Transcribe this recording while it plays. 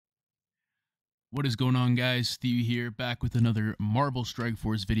What is going on, guys? Steve here, back with another Marvel Strike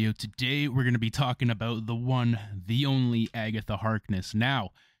Force video. Today, we're going to be talking about the one, the only Agatha Harkness. Now,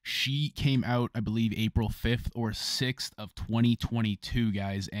 she came out, I believe, April 5th or 6th of 2022,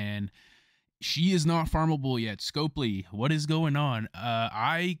 guys, and she is not farmable yet. Scopely, what is going on?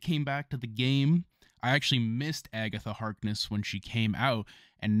 I came back to the game. I actually missed Agatha Harkness when she came out,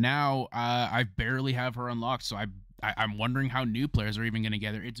 and now I barely have her unlocked, so I'm wondering how new players are even going to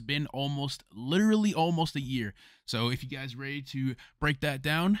get her. It's been literally almost a year. So if you guys are ready to break that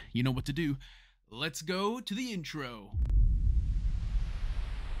down, you know what to do. Let's go to the intro.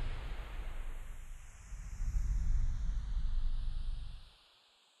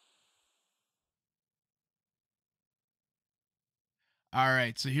 All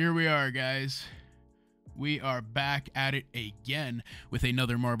right, so here we are, guys. We are back at it again with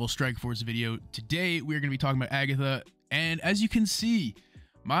another Marvel Strike Force video. Today, we're going to be talking about Agatha, and as you can see,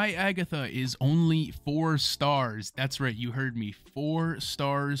 my Agatha is only 4 stars. That's right, you heard me, 4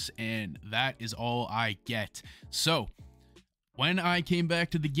 stars, and that is all I get. So, when I came back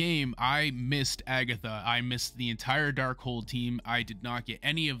to the game, I missed Agatha. I missed the entire Darkhold team. I did not get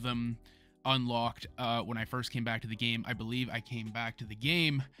any of them unlocked when I first came back to the game. I believe I came back to the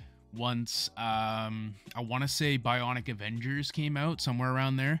game once I want to say Bionic Avengers came out, somewhere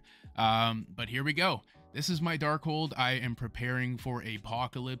around there, but here we go. This is my Darkhold. I am preparing for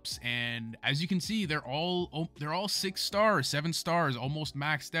Apocalypse, and as you can see, they're all 6 stars, 7 stars, almost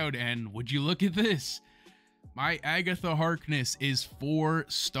maxed out. And would you look at this, my Agatha Harkness is 4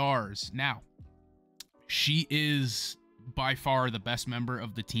 stars. Now, she is by far the best member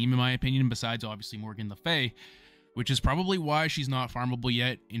of the team, in my opinion, besides obviously Morgan Le Fay, which is probably why she's not farmable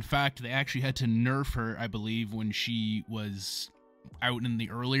yet. In fact, they actually had to nerf her, I believe, when she was out in the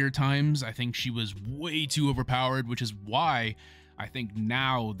earlier times. I think she was way too overpowered, which is why I think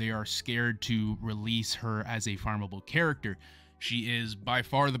now they are scared to release her as a farmable character. She is by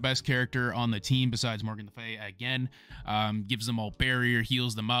far the best character on the team besides Morgan Le Fay. Again, gives them all barrier,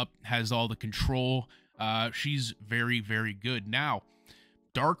 heals them up, has all the control. She's very, very good. Now,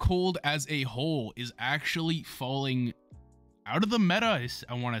 Darkhold as a whole is actually falling out of the meta,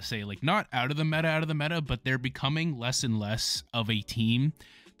 I want to say. Like, not out of the meta, but they're becoming less and less of a team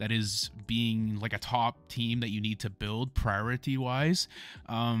that is being like a top team that you need to build priority-wise.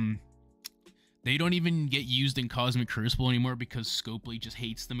 They don't even get used in Cosmic Crucible anymore because Scopely just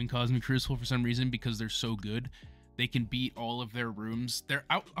hates them in Cosmic Crucible for some reason, because they're so good. They can beat all of their rooms. They're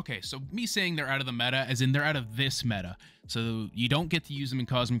out. Okay, so me saying they're out of the meta, as in they're out of this meta. So you don't get to use them in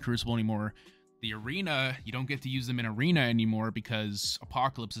Cosmic Crucible anymore. The arena, you don't get to use them in arena anymore because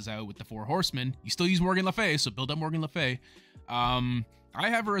Apocalypse is out with the 4 horsemen. You still use Morgan Le Fay, so build up Morgan Le Fay. I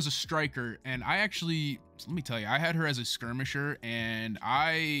have her as a striker, and I actually, let me tell you, I had her as a skirmisher, and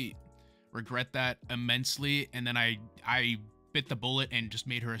I regret that immensely. And then I bit the bullet and just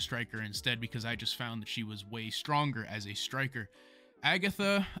made her a striker instead, because I just found that she was way stronger as a striker.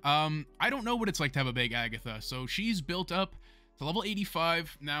 Agatha, I don't know what it's like to have a big Agatha. So she's built up to level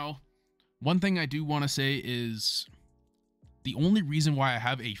 85. Now, one thing I do want to say is the only reason why I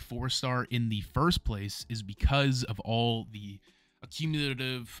have a 4-star in the first place is because of all the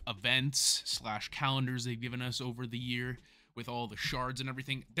accumulative events / calendars they've given us over the year with all the shards and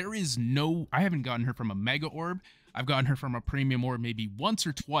everything. I haven't gotten her from a mega orb. I've gotten her from a premium orb maybe once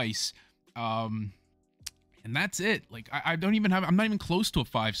or twice. And that's it. Like, I'm not even close to a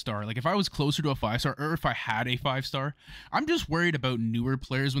 5-star. Like, if I was closer to a 5-star, or if I had a 5-star, I'm just worried about newer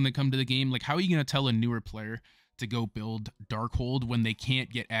players when they come to the game. Like, how are you going to tell a newer player to go build Darkhold when they can't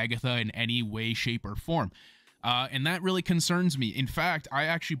get Agatha in any way, shape, or form? And that really concerns me. In fact, I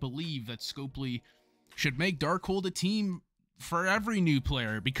actually believe that Scopely should make Darkhold a team for every new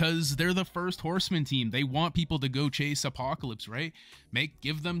player, because they're the first horseman team. They want people to go chase Apocalypse, right?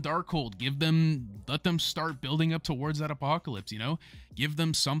 Give them Darkhold, let them start building up towards that Apocalypse, you know? Give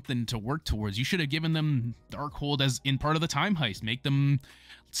them something to work towards. You should have given them Darkhold as in part of the time heist. Make them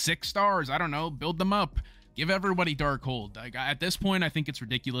 6 stars, I don't know, build them up. Give everybody Darkhold. Like, at this point, I think it's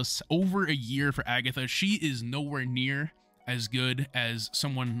ridiculous. Over a year for Agatha. She is nowhere near as good as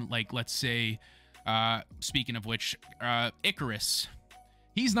someone like, let's say, speaking of which, Icarus.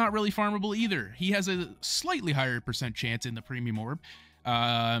 He's not really farmable either. He has a slightly higher % chance in the premium orb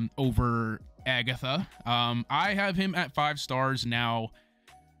over Agatha. I have him at 5 stars now.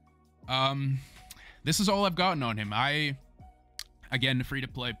 This is all I've gotten on him. Again,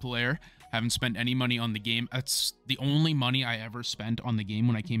 free-to-play player. Haven't spent any money on the game. That's the only money I ever spent on the game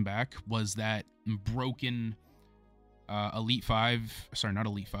when I came back, was that broken Elite 5, sorry, not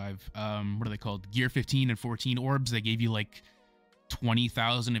Elite 5, what are they called? Gear 15 and 14 orbs. They gave you like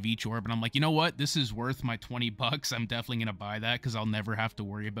 20,000 of each orb, and I'm like, you know what, this is worth my 20 bucks. I'm definitely gonna buy that because I'll never have to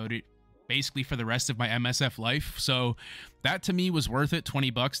worry about it basically for the rest of my MSF life. So that to me was worth it. 20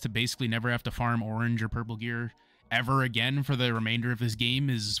 bucks to basically never have to farm orange or purple gear ever again for the remainder of this game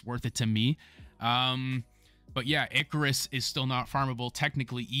is worth it to me. But yeah, Icarus is still not farmable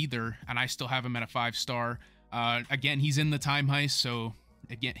technically either, and I still have him at a 5-star. Again, he's in the time heist, so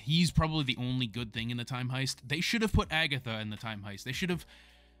again, he's probably the only good thing in the time heist. They should have put Agatha in the time heist.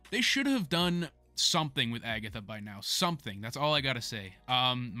 They should have done something with Agatha by now. Something. That's all I gotta say.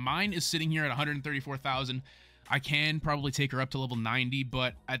 Mine is sitting here at 134,000. I can probably take her up to level 90,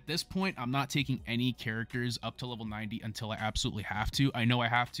 but at this point, I'm not taking any characters up to level 90 until I absolutely have to. I know I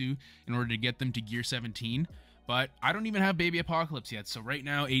have to in order to get them to gear 17, but I don't even have Baby Apocalypse yet. So right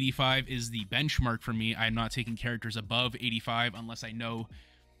now, 85 is the benchmark for me. I'm not taking characters above 85 unless I know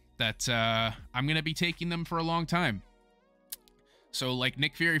that I'm going to be taking them for a long time. So like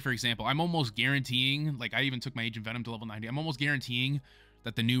Nick Fury, for example, I'm almost guaranteeing, like I even took my Agent Venom to level 90. I'm almost guaranteeing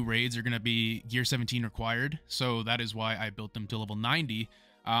that the new raids are going to be gear 17 required. So that is why I built them to level 90.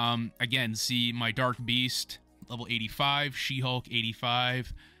 Again, see my Dark Beast, level 85, She-Hulk,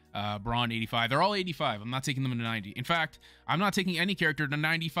 85, Brawn, 85. They're all 85. I'm not taking them to 90. In fact, I'm not taking any character to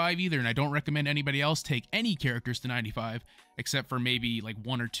 95 either, and I don't recommend anybody else take any characters to 95, except for maybe like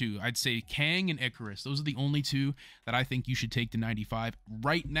 1 or 2. I'd say Kang and Icarus. Those are the only 2 that I think you should take to 95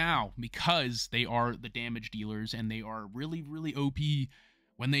 right now, because they are the damage dealers, and they are really, really OP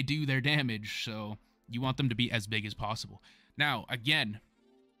when they do their damage, so you want them to be as big as possible. Now, again,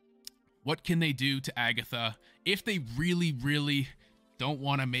 what can they do to Agatha if they really, really don't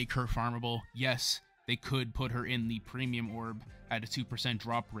want to make her farmable? Yes, they could put her in the premium orb at a 2%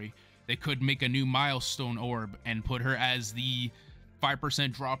 drop rate. They could make a new milestone orb and put her as the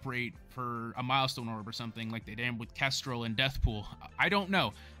 5% drop rate for a milestone orb or something like they did with Kestrel and Deathpool. I don't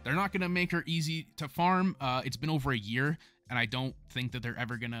know. They're not going to make her easy to farm. It's been over a year, and I don't think that they're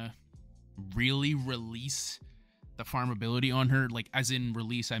ever going to really release the farmability on her. Like, as in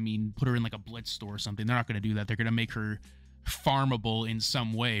release, I mean put her in like a Blitz store or something. They're not going to do that. They're going to make her farmable in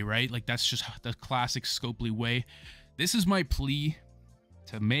some way, right? Like, that's just the classic Scopely way. This is my plea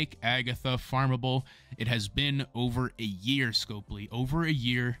to make Agatha farmable. It has been over a year, Scopely. Over a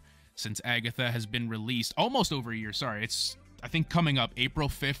year since Agatha has been released. Almost over a year, sorry. It's, I think, coming up April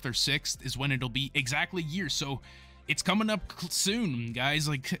 5th or 6th is when it'll be exactly a year. So it's coming up soon, guys.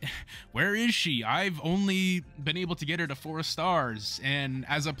 Like, where is she? I've only been able to get her to 4 stars. And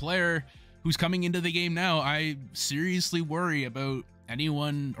as a player who's coming into the game now, I seriously worry about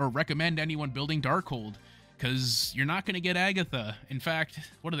anyone, or recommend anyone, building Darkhold, because you're not going to get Agatha. In fact,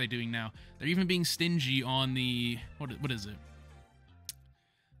 what are they doing now? They're even being stingy on the, what is it?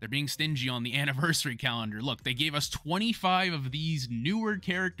 They're being stingy on the anniversary calendar. Look, they gave us 25 of these newer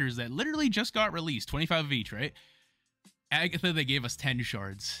characters that literally just got released. 25 of each, right? Agatha, they gave us 10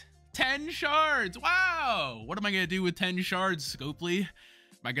 shards. 10 shards! Wow! What am I going to do with 10 shards, Scopely?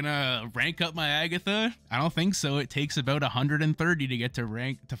 Am I gonna rank up my Agatha? I don't think so. It takes about 130 to get to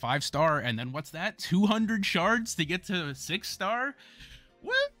rank to 5-star, and then what's that? 200 shards to get to 6-star?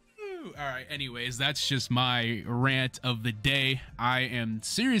 Woo! Alright, anyways, that's just my rant of the day. I am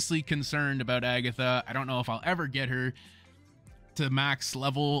seriously concerned about Agatha. I don't know if I'll ever get her to max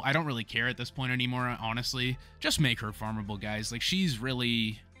level. I don't really care at this point anymore, honestly. Just make her farmable, guys. Like, she's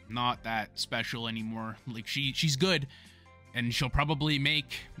really not that special anymore. Like, she's good. And she'll probably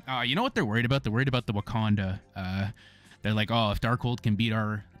make, you know what they're worried about? They're worried about the Wakanda. They're like, oh, if Darkhold can beat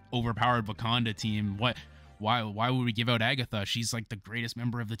our overpowered Wakanda team, why would we give out Agatha? She's like the greatest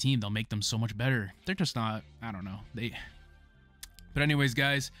member of the team. They'll make them so much better. They're just not, I don't know. But anyways,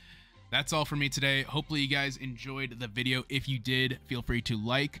 guys, that's all for me today. Hopefully you guys enjoyed the video. If you did, feel free to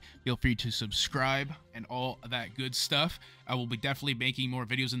like, feel free to subscribe, and all that good stuff. I will be definitely making more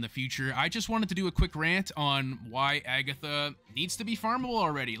videos in the future. I just wanted to do a quick rant on why Agatha needs to be farmable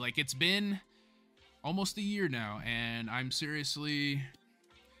already. Like, it's been almost a year now, and I'm seriously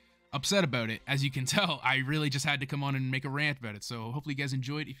upset about it. As you can tell, I really just had to come on and make a rant about it. So hopefully you guys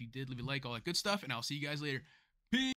enjoyed. If you did, leave a like, all that good stuff, and I'll see you guys later. Peace!